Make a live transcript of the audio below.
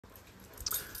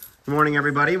Good morning,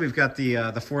 everybody. We've got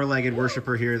the four-legged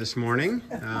worshiper here this morning.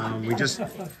 We just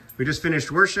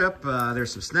finished worship.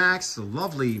 There's some snacks, a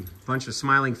lovely bunch of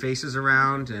smiling faces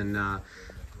around, and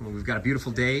we've got a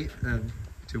beautiful day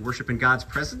to worship in God's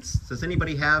presence. Does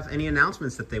anybody have any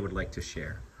announcements that they would like to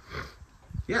share?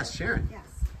 Yes, Sharon. Yes.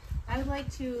 I would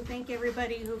like to thank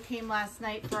everybody who came last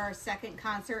night for our second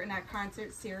concert in our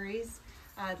concert series.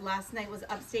 Last night was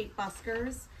Upstate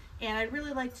Buskers. And I'd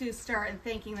really like to start in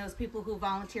thanking those people who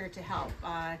volunteered to help.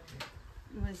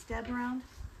 Was Deb around?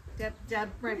 Deb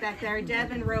right back there.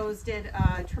 Deb and Rose did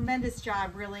a tremendous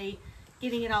job really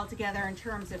getting it all together in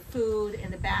terms of food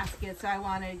and the basket. So I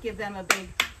want to give them a big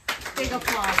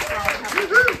applause for all the help.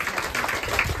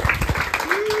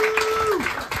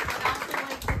 I'd also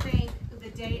like to thank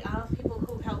the people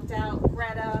who helped out.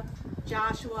 Greta,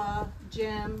 Joshua,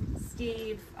 Jim,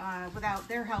 Steve. Without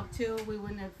their help too, we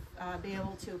wouldn't have be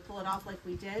able to pull it off like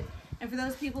we did. And for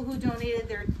those people who donated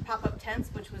their pop-up tents,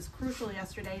 which was crucial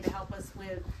yesterday to help us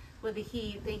with the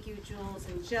heat, thank you, Jules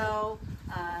and Joe,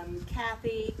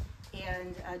 Kathy,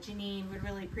 and Janine. We'd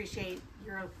really appreciate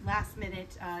your last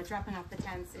minute dropping off the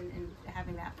tents and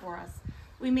having that for us.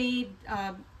 We made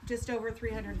just over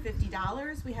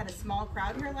 $350. We had a small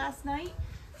crowd here last night.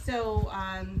 So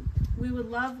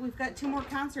we've got 2 more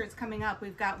concerts coming up.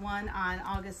 We've got one on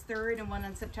August 3rd and one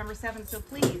on September 7th. So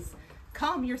please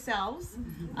come yourselves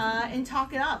and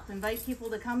talk it up. Invite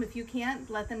people to come. If you can't,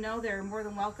 let them know they're more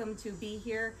than welcome to be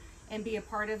here and be a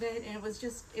part of it. And it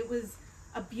was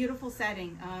a beautiful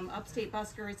setting. Upstate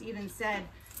Buskers even said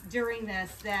during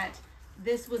this that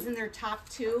this was in their top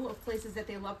 2 of places that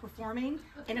they love performing,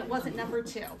 and it wasn't number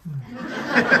 2. So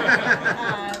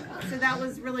that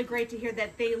was really great to hear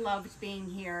that they loved being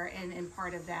here and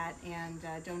part of that, and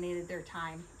donated their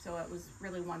time. So it was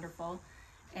really wonderful.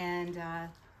 And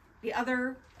the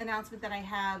other announcement that I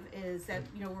have is that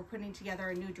we're putting together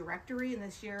a new directory, and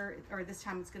this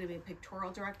time it's going to be a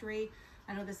pictorial directory.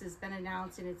 I know this has been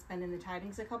announced and it's been in the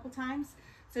tidings a couple times.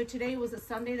 So today was a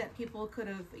Sunday that people could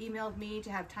have emailed me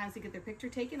to have times to get their picture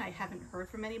taken. I haven't heard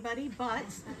from anybody, but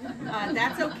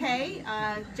that's okay.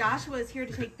 Joshua is here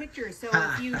to take pictures. So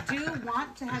if you do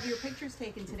want to have your pictures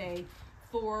taken today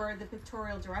for the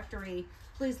pictorial directory,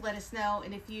 please let us know.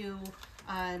 And if you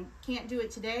can't do it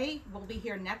today, we'll be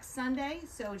here next Sunday.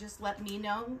 So just let me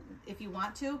know if you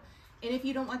want to. And if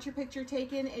you don't want your picture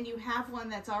taken and you have one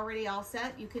that's already all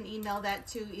set, you can email that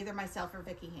to either myself or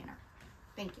Vicki Hanner.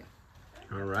 Thank you.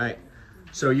 All right.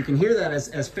 So you can hear that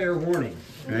as fair warning,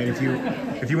 right? If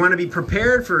you want to be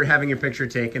prepared for having your picture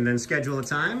taken, then schedule a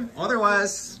time.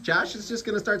 Otherwise, Josh is just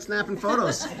going to start snapping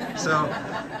photos. So,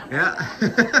 yeah.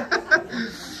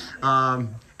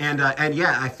 And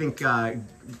yeah, I think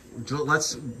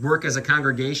let's work as a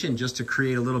congregation just to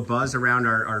create a little buzz around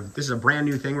our this is a brand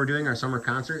new thing we're doing, our summer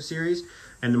concert series.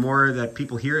 And the more that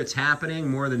people hear it's happening,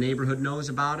 more the neighborhood knows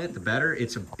about it, the better.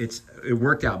 It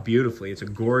worked out beautifully. It's a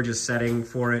gorgeous setting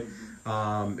for it.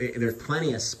 There's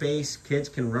plenty of space. Kids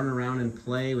can run around and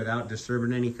play without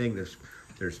disturbing anything. There's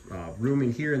room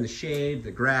in here in the shade, the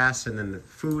grass, and then the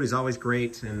food is always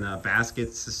great, and the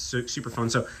baskets is super fun.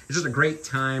 So it's just a great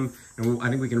time, and I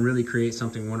think we can really create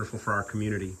something wonderful for our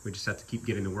community. We just have to keep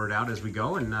getting the word out as we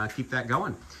go and keep that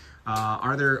going.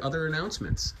 Are there other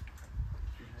announcements?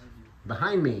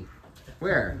 Behind me.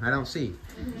 Where? I don't see.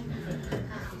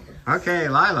 Okay,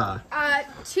 Lila.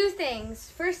 2 things.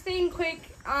 First thing,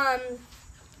 quick.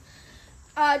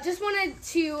 Just wanted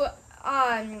to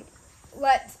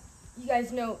let you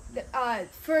guys know that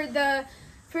for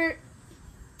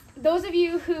those of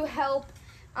you who help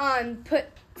put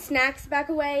snacks back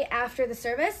away after the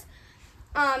service,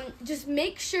 just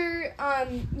make sure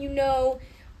you know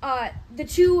the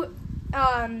two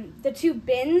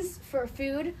bins for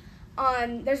food.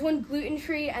 There's one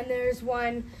gluten-free and there's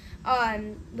one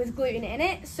with gluten in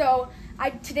it. So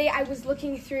today I was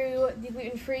looking through the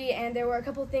gluten-free and there were a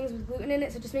couple of things with gluten in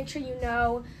it. So just make sure you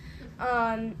know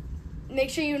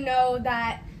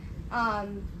that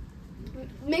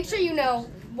make sure you know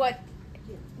what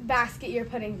basket you're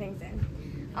putting things in.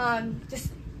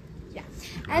 Yeah.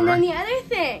 And then the other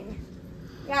thing,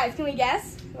 guys, can we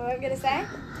guess what I'm gonna say?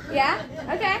 Yeah.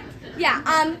 Okay. Yeah.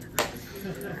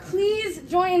 Please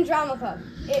join Drama Club.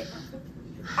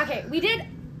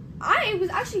 I was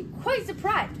actually quite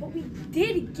surprised, but we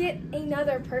did get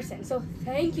another person. So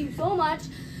thank you so much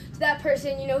to that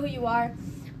person. You know who you are.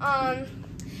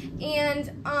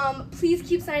 Please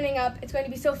keep signing up. It's going to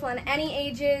be so fun. Any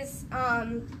ages.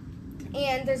 And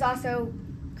there's also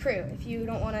crew. If you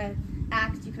don't want to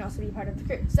act, you can also be part of the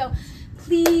crew. So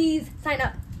please sign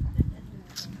up.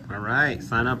 All right,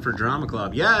 sign up for Drama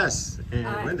Club. Yes,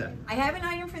 and Linda. I have an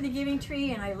item for the giving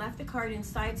tree, and I left the card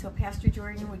inside, so Pastor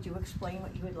Jordan, would you explain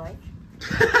what you would like?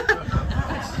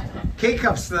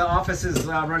 K-Cups, the office is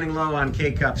running low on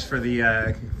K-Cups for the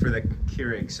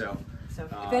Keurig, so. So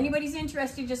if anybody's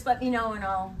interested, just let me know, and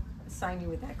I'll assign you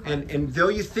with that card. And though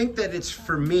you think that it's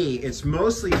for me, it's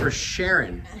mostly for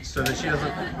Sharon, so that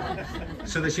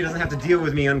she doesn't have to deal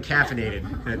with me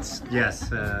uncaffeinated. It's yes,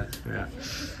 yeah.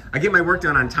 I get my work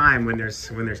done on time when there's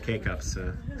K-Cups,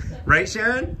 right,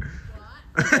 Sharon?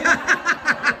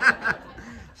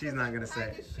 She's not gonna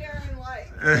say. Sharon White.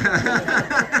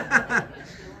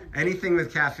 Anything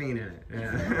with caffeine in it.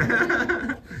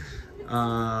 Yeah.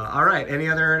 All right. Any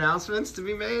other announcements to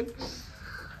be made?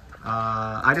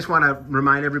 I just want to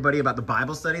remind everybody about the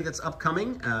Bible study that's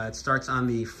upcoming. It starts on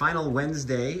the final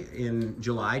Wednesday in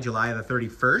July the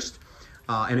 31st.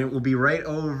 And it will be right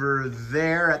over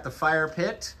there at the fire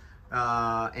pit.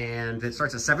 And it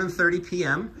starts at 7:30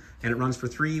 p.m. and it runs for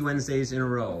 3 Wednesdays in a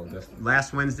row. The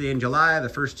last Wednesday in July, the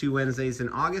first 2 Wednesdays in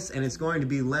August, and it's going to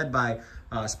be led by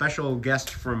a special guest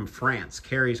from France.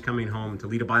 Carrie's coming home to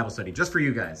lead a Bible study just for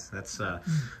you guys. That's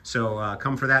so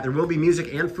come for that. There will be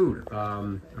music and food,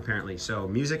 apparently. So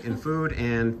music and food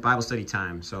and Bible study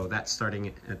time. So that's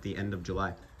starting at the end of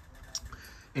July.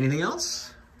 Anything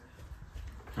else?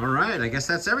 All right, I guess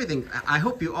that's everything. I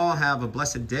hope you all have a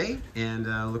blessed day, and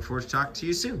look forward to talking to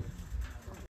you soon.